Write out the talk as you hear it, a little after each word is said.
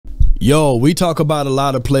Yo, we talk about a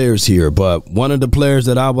lot of players here, but one of the players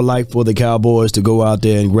that I would like for the Cowboys to go out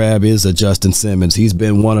there and grab is a Justin Simmons. He's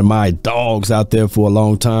been one of my dogs out there for a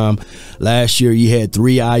long time. Last year, he had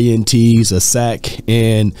 3 INTs, a sack,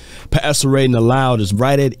 and passer rating allowed is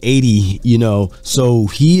right at 80, So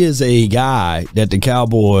he is a guy that the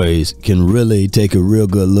Cowboys can really take a real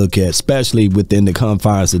good look at, especially within the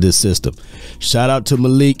confines of this system. Shout out to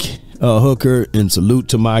Malik Hooker, and salute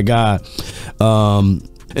to my guy,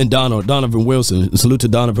 and Donovan Wilson. Salute to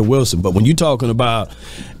Donovan Wilson. But when you're talking about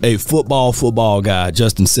a football guy,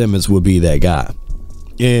 Justin Simmons would be that guy.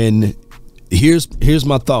 And here's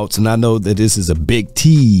my thoughts, and I know that this is a big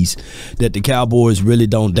tease that the Cowboys really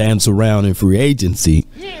don't dance around in free agency.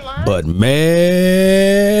 But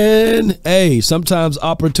man, hey, sometimes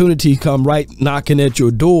opportunities come right knocking at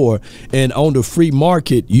your door, and on the free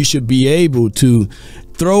market, you should be able to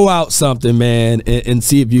throw out something, man, and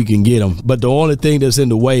see if you can get them. But the only thing that's in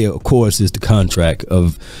the way, of course, is the contract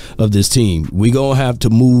of this team. We're going to have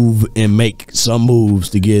to move and make some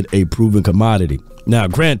moves to get a proven commodity. Now,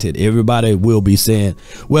 granted, everybody will be saying,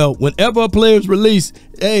 well, whenever a player's released,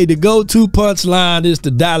 hey, the go-to punchline is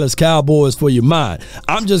the Dallas Cowboys for your mind.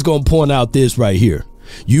 I'm just going to point out this right here.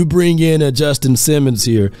 You bring in a Justin Simmons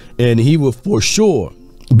here, and he will for sure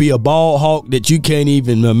be a ball hawk that you can't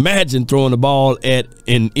even imagine throwing the ball at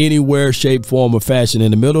in anywhere, shape, form, or fashion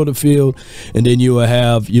in the middle of the field. And then you will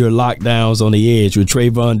have your lockdowns on the edge with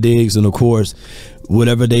Trayvon Diggs, and of course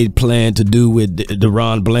whatever they plan to do with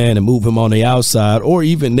Deron Bland and move him on the outside, or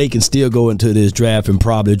even they can still go into this draft and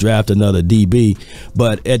probably draft another DB.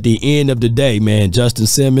 But at the end of the day, man, Justin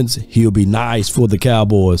Simmons, he'll be nice for the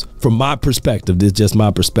Cowboys from my perspective. This is just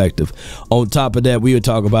my perspective. On top of that, we will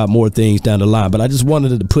talk about more things down the line, but I just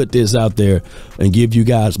wanted to put this out there and give you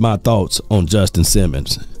guys my thoughts on Justin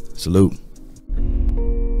Simmons. Salute.